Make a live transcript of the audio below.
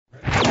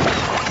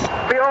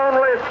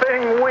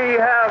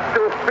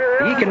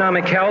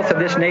economic health of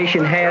this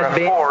nation has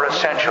been... Four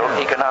essential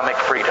economic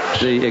freedoms.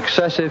 The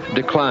excessive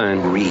decline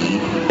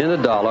in the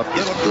dollar.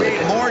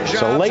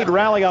 So late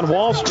rally on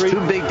Wall Street.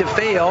 Too big to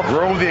fail.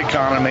 Grow the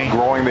economy.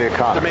 Growing the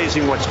economy. It's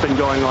amazing what's been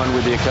going on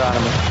with the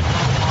economy.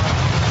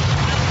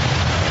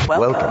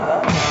 Welcome.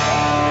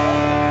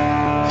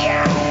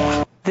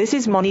 This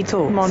is Money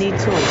Talks. Money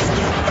Talks.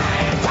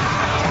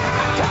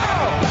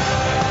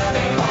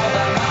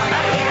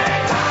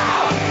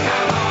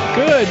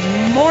 Good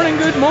morning,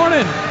 good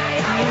morning.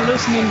 You're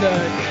listening to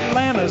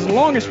Atlanta's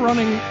longest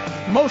running,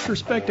 most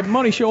respected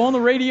money show on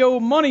the radio,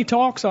 Money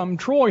Talks. I'm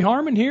Troy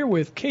Harmon here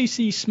with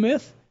Casey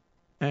Smith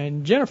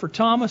and Jennifer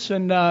Thomas.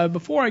 And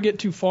before I get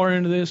too far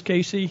into this,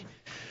 Casey,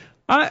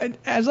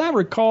 as I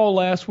recall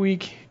last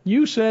week,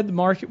 you said the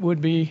market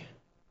would be...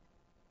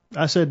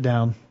 I said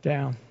down.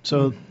 Down.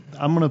 So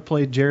I'm going to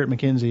play Jarrett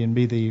McKenzie and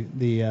be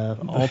the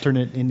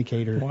alternate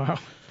indicator. Wow.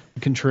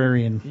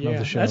 Contrarian of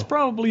the show. That's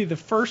probably the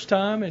first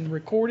time in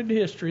recorded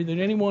history that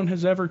anyone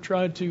has ever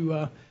tried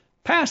to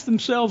pass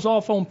themselves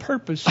off on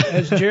purpose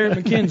as Jared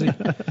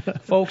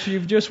McKenzie. Folks,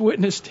 you've just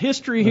witnessed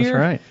history here.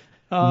 That's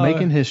right.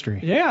 Making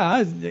history.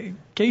 Yeah.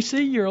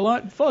 KC, you're a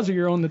lot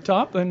fuzzier on the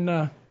top than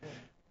Mr.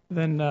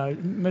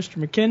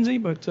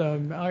 McKenzie, but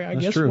I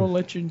guess true. We'll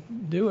let you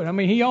do it. I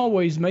mean, he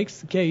always makes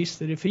the case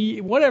that if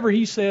whatever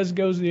he says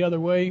goes the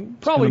other way,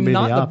 probably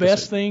not the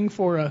best thing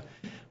for a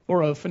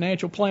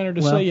financial planner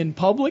to say in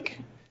public.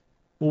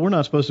 Well, we're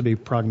not supposed to be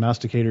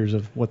prognosticators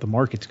of what the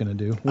market's going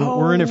to do.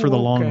 We're in it for the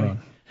long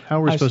run. How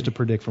are we supposed to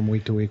predict from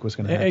week to week what's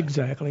going to happen?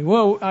 Exactly.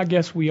 Well, I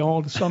guess we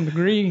all, to some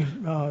degree,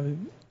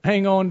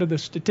 hang on to the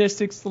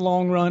statistics, the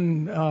long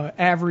run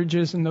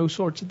averages, and those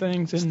sorts of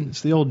things. And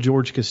it's the old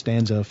George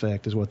Costanza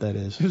effect, is what that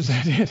is. Is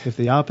that it? If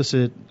the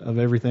opposite of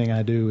everything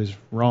I do is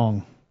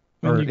wrong,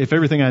 if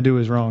everything I do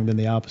is wrong, then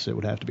the opposite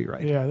would have to be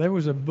right. Yeah, there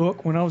was a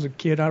book when I was a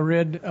kid I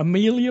read,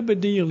 Amelia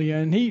Bedelia,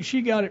 and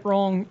she got it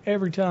wrong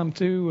every time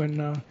too,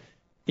 and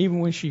even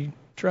when she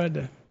tried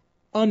to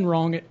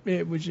unwrong it,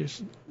 it was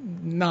just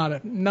not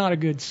a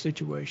good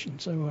situation.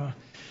 So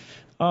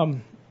I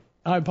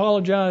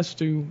apologize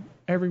to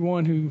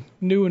everyone who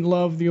knew and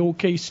loved the old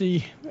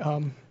KC.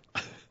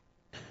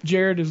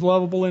 Jared is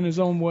lovable in his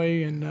own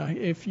way, and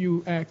if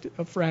you act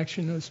a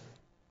fraction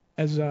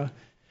as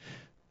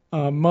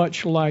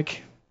much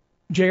like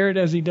Jared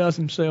as he does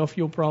himself,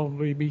 you'll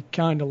probably be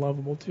kind of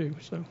lovable too.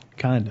 So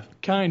kind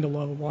of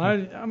lovable.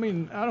 I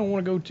mean, I don't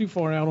want to go too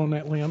far out on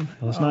that limb.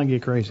 Well, let's not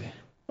get crazy.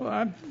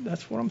 Well,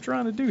 that's what I'm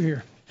trying to do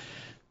here.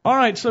 All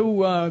right,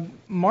 so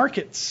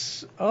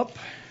markets up.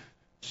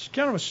 It's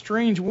kind of a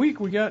strange week.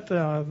 We got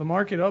the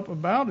market up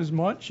about as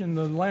much in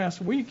the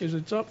last week as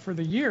it's up for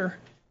the year.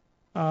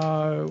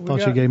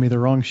 Thought you gave me the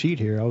wrong sheet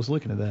here. I was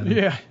looking at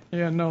that.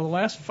 Yeah. No, the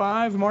last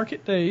 5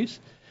 market days.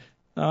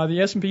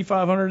 The S&P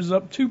 500 is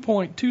up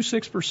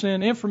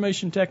 2.26%.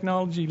 Information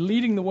technology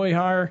leading the way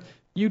higher.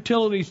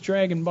 Utilities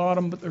dragging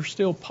bottom, but they're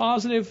still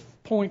positive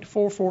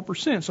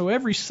 0.44%. So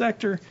every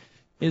sector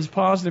is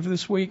positive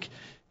this week.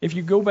 If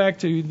you go back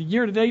to the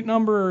year-to-date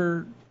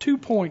number,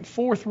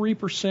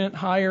 2.43%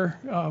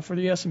 higher for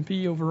the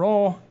S&P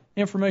overall.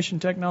 Information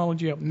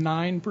technology up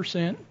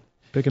 9%.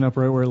 Picking up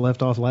right where it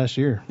left off last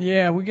year.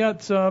 Yeah, we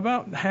got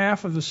about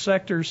half of the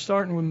sectors,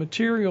 starting with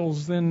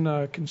materials,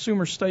 then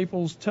consumer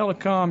staples,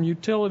 telecom,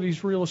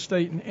 utilities, real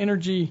estate, and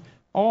energy,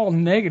 all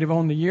negative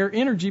on the year.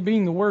 Energy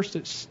being the worst,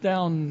 it's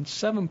down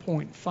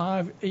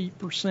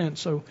 7.58%.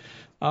 So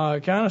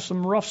kind of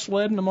some rough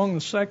sledding among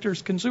the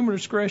sectors. Consumer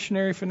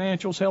discretionary,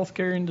 financials,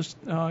 healthcare,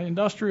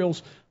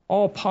 industrials,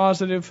 all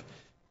positive,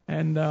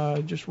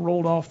 and just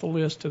rolled off the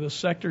list to the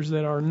sectors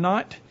that are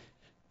not.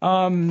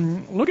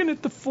 Looking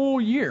at the full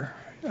year,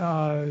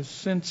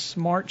 since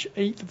March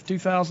 8th of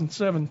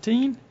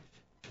 2017,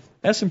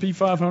 S&P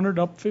 500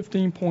 up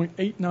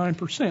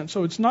 15.89%.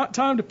 So it's not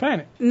time to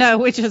panic. No,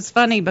 which is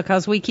funny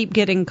because we keep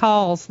getting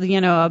calls,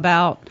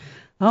 about,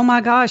 oh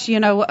my gosh,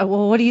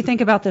 well, what do you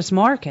think about this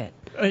market?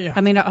 Yeah.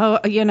 I mean,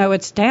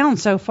 it's down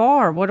so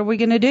far. What are we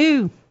going to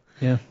do?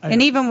 Yeah.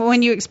 And even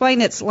when you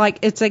explain, it's like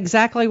it's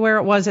exactly where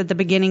it was at the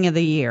beginning of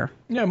the year.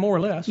 Yeah, more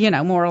or less.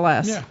 More or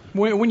less. Yeah.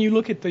 When you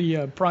look at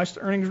the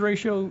price-to-earnings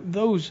ratio,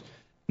 those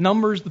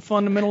numbers, the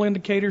fundamental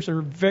indicators,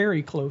 are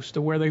very close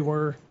to where they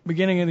were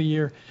beginning of the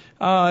year.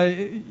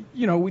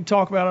 We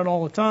talk about it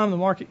all the time. The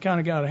market kind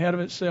of got ahead of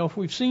itself.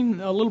 We've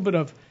seen a little bit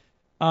of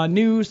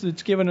news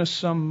that's given us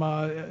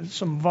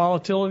some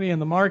volatility in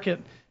the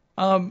market.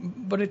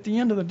 But at the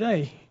end of the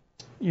day,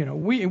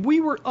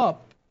 we were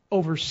up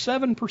over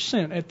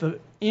 7% at the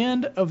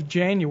end of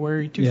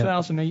January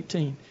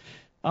 2018.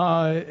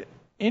 Yeah.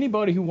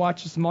 Anybody who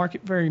watches the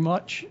market very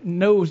much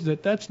knows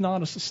that that's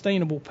not a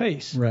sustainable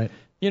pace. Right.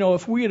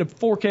 If we had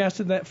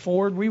forecasted that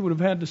forward, we would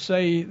have had to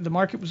say the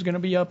market was going to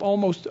be up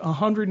almost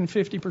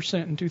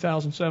 150% in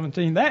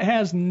 2017. That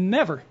has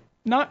never,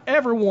 not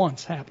ever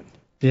once happened.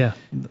 Yeah.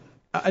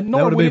 That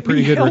would be a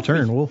pretty good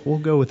return. We'll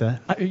go with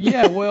that.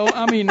 Yeah, well,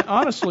 I mean,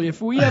 honestly,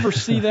 if we ever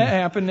see that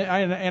happen,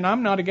 and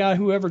I'm not a guy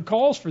who ever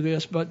calls for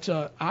this, but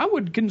I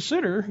would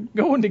consider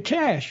going to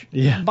cash,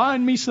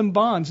 buying me some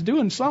bonds,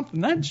 doing something.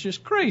 That's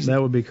just crazy.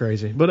 That would be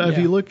crazy. But if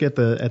you look at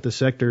the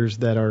sectors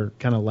that are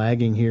kind of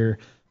lagging here,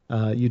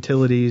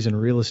 utilities and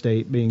real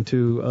estate being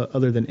two,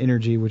 other than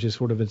energy, which is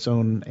sort of its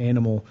own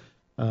animal,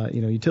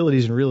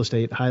 utilities and real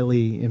estate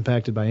highly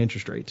impacted by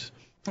interest rates.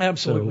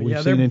 Absolutely,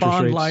 so they're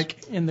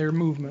bond-like in their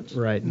movements.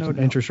 Right, no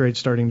doubt. Interest rates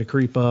starting to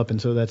creep up,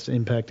 and so that's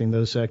impacting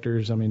those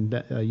sectors. I mean,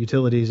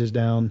 utilities is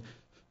down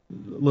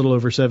a little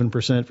over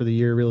 7% for the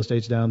year. Real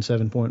estate's down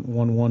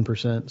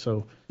 7.11%.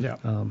 So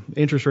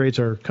interest rates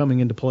are coming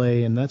into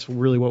play, and that's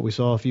really what we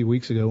saw a few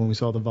weeks ago when we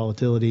saw the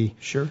volatility.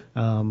 Sure.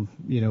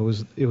 It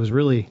was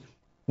really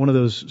one of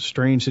those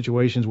strange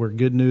situations where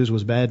good news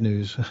was bad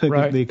news.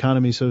 Right. The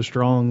economy's so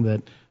strong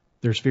that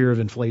there's fear of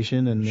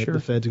inflation, and Sure.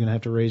 the Fed's going to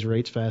have to raise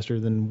rates faster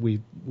than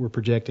we were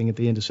projecting at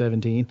the end of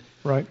 17.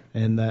 Right.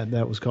 And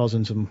that was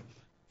causing some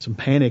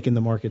panic in the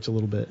markets a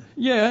little bit.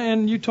 Yeah,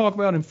 and you talk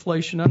about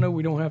inflation. I know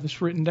we don't have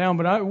this written down,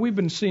 but we've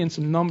been seeing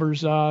some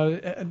numbers.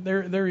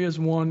 There is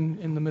one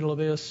in the middle of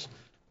this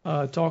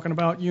talking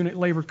about unit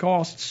labor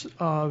costs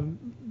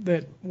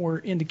that were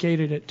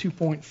indicated at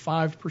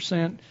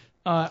 2.5%.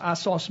 I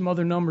saw some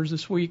other numbers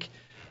this week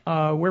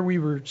where we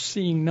were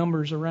seeing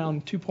numbers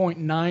around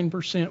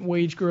 2.9%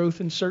 wage growth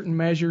in certain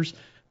measures.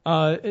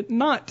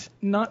 Not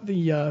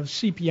the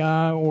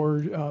CPI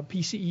or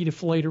PCE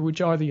deflator, which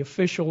are the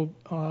official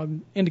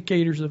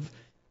indicators of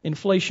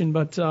inflation,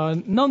 but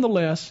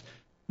nonetheless,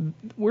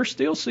 we're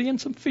still seeing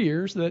some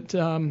fears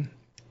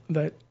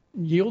that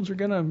yields are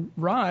going to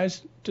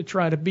rise to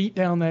try to beat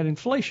down that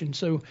inflation.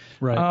 So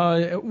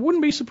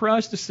wouldn't be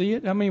surprised to see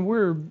it. I mean,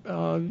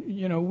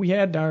 we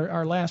had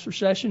our last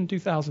recession in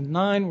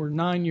 2009. We're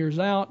 9 years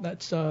out.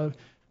 That's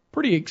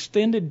pretty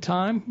extended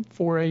time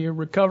for a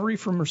recovery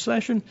from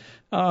recession.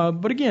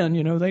 But again,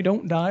 they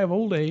don't die of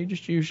old age.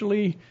 It's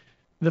usually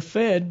the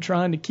Fed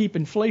trying to keep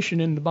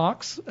inflation in the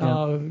box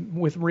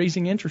with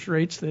raising interest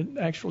rates that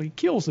actually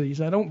kills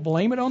these. I don't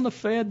blame it on the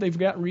Fed. They've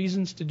got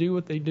reasons to do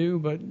what they do.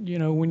 But,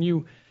 when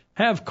you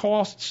have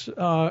costs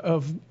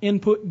of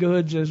input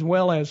goods as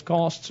well as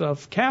costs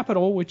of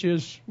capital, which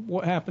is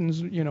what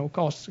happens,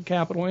 costs of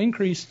capital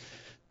increase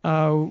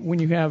when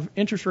you have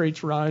interest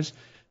rates rise.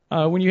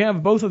 When you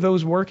have both of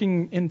those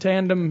working in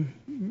tandem,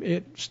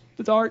 it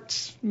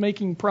starts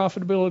making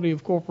profitability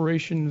of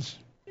corporations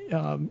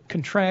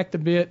contract a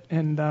bit,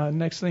 and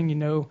next thing you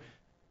know,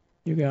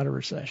 you got a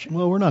recession.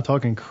 Well, we're not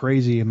talking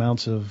crazy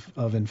amounts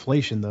of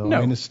inflation, though. No.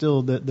 I mean, it's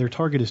still that their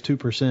target is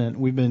 2%.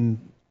 We've been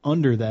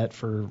under that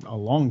for a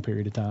long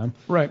period of time,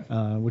 right?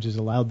 Which has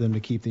allowed them to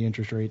keep the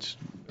interest rates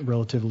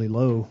relatively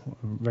low,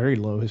 very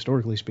low,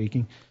 historically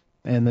speaking.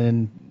 And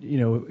then,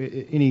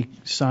 any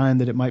sign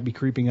that it might be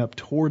creeping up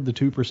toward the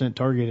 2%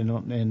 target,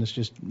 and it's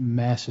just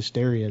mass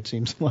hysteria. It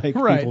seems like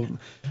people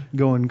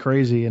going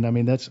crazy, and I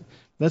mean that's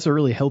a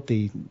really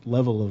healthy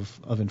level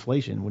of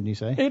inflation, wouldn't you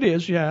say? It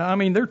is, yeah. I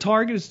mean, their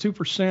target is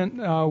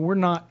 2%. We're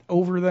not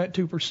over that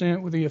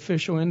 2% with the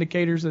official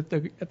indicators at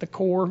the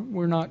core.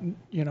 We're not,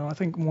 I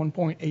think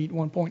 1.8,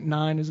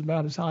 1.9 is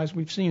about as high as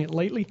we've seen it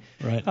lately.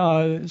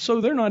 Right.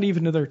 So they're not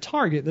even to their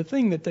target. The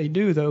thing that they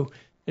do, though,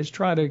 is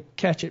try to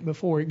catch it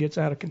before it gets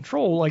out of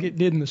control like it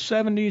did in the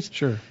 70s.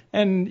 Sure.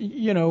 And,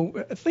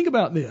 think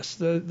about this.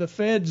 The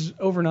Fed's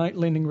overnight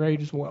lending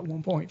rate is what,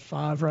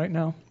 1.5 right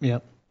now?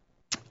 Yep.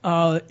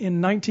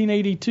 In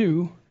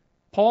 1982,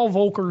 Paul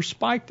Volcker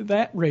spiked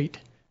that rate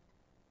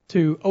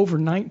to over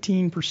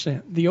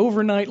 19%, the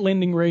overnight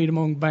lending rate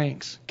among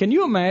banks. Can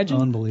you imagine?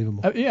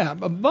 Unbelievable. Yeah,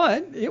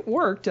 but it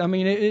worked. I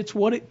mean, it's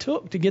what it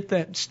took to get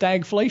that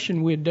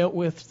stagflation we had dealt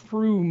with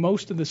through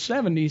most of the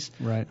 70s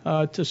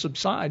to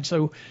subside.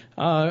 So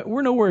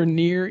we're nowhere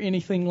near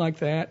anything like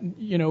that.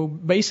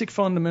 Basic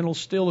fundamentals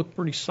still look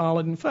pretty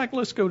solid. In fact,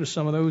 let's go to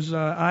some of those.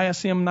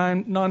 ISM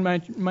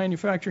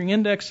non-manufacturing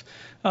index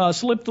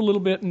slipped a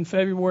little bit in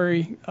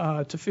February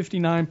to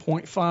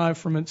 59.5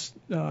 from its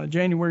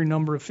January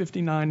number of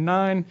 59.9.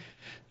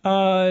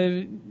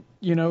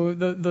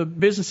 The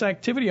business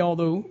activity,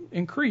 although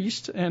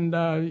increased, and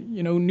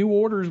new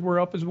orders were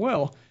up as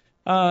well.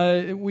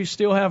 We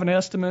still have an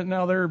estimate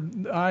now.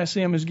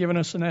 ISM has given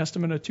us an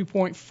estimate of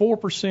 2.4%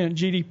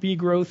 GDP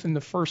growth in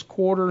the first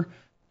quarter.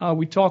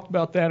 We talked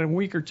about that a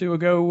week or two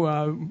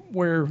ago,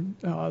 where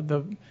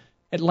the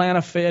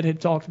Atlanta Fed had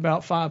talked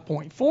about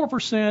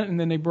 5.4%, and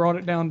then they brought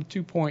it down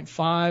to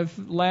 2.5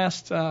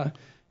 last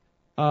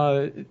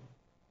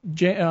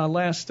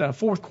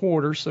fourth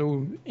quarter.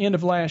 So end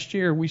of last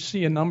year, we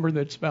see a number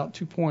that's about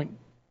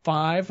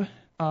 2.5.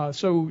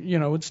 So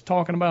it's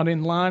talking about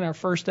in line. Our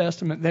first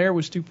estimate there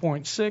was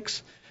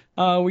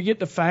 2.6. We get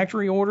the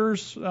factory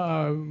orders.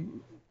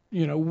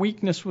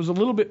 Weakness was a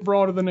little bit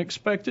broader than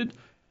expected.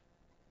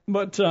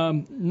 But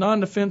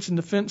non-defense and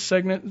defense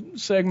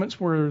segments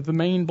were the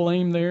main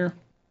blame there.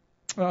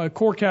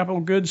 Core capital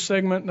goods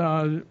segment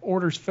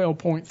orders fell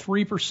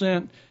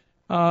 0.3%.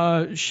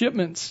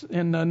 Shipments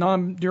in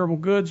non-durable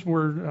goods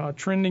were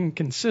trending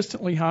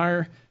consistently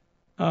higher.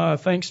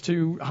 thanks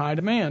to high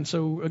demand.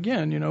 So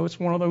again, it's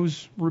one of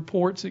those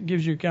reports that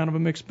gives you kind of a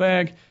mixed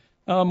bag.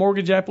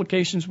 Mortgage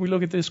applications, we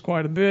look at this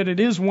quite a bit. It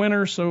is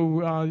winter, so,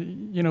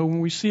 when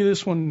we see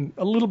this one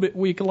a little bit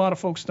weak, a lot of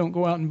folks don't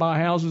go out and buy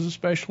houses,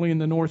 especially in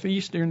the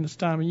Northeast during this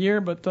time of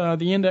year. But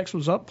the index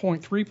was up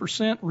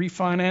 0.3%.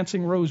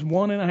 Refinancing rose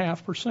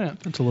 1.5%.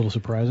 That's a little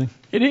surprising.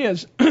 It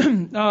is.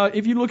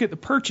 If you look at the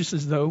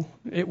purchases, though,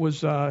 it was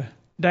down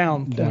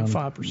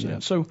 0.5%. Yeah.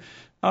 So,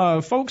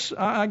 folks,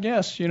 I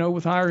guess,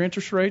 with higher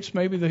interest rates,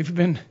 maybe they've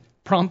been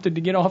prompted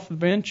to get off the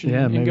bench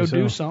and go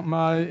do something.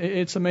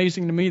 It's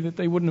amazing to me that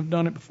they wouldn't have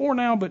done it before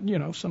now, but,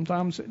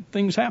 sometimes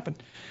things happen.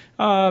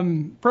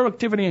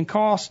 Productivity and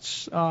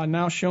costs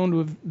now shown to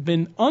have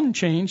been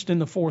unchanged in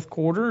the fourth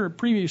quarter.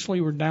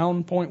 Previously were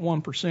down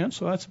 0.1%,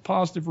 so that's a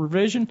positive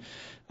revision.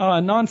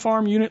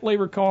 Non-farm unit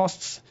labor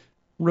costs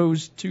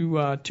rose to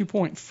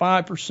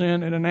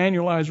 2.5% at an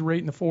annualized rate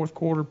in the fourth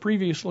quarter,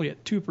 previously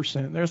at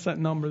 2%. There's that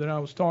number that I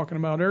was talking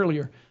about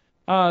earlier.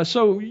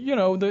 So,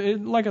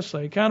 like I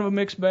say, kind of a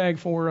mixed bag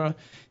for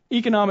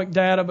economic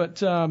data, but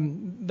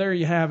there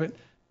you have it.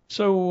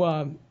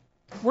 So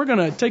we're going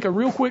to take a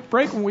real quick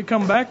break. When we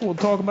come back, we'll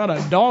talk about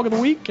a dog of the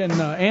week and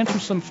answer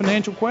some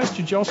financial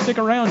questions. Y'all stick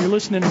around. You're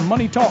listening to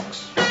Money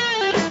Talks.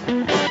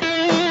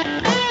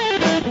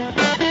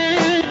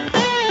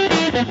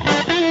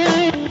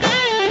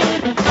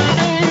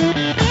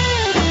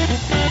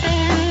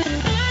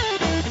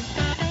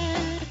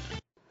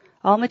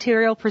 All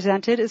material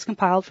presented is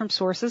compiled from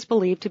sources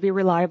believed to be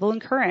reliable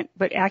and current,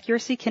 but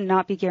accuracy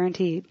cannot be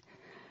guaranteed.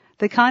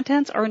 The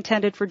contents are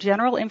intended for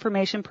general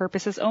information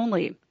purposes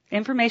only.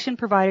 Information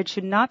provided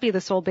should not be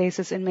the sole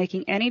basis in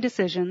making any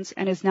decisions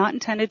and is not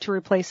intended to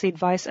replace the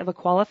advice of a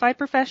qualified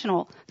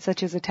professional,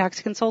 such as a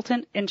tax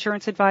consultant,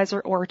 insurance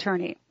advisor, or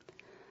attorney.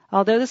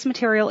 Although this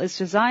material is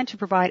designed to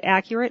provide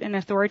accurate and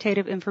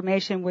authoritative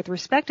information with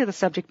respect to the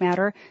subject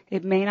matter,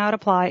 it may not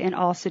apply in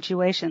all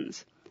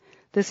situations.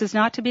 This is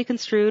not to be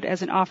construed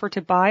as an offer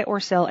to buy or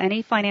sell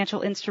any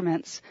financial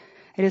instruments.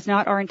 It is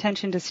not our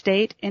intention to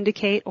state,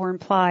 indicate, or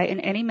imply in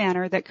any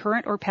manner that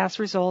current or past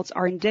results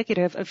are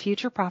indicative of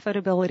future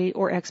profitability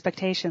or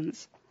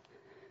expectations.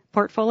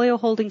 Portfolio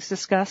holdings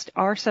discussed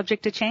are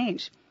subject to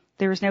change.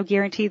 There is no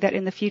guarantee that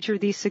in the future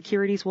these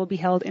securities will be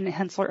held in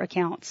Henssler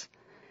accounts.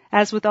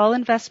 As with all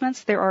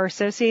investments, there are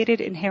associated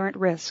inherent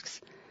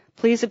risks.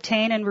 Please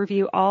obtain and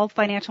review all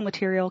financial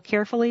material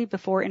carefully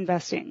before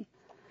investing.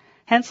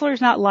 Henssler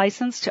is not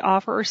licensed to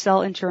offer or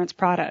sell insurance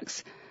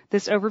products.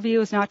 This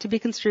overview is not to be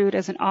construed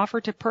as an offer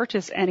to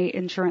purchase any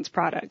insurance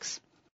products.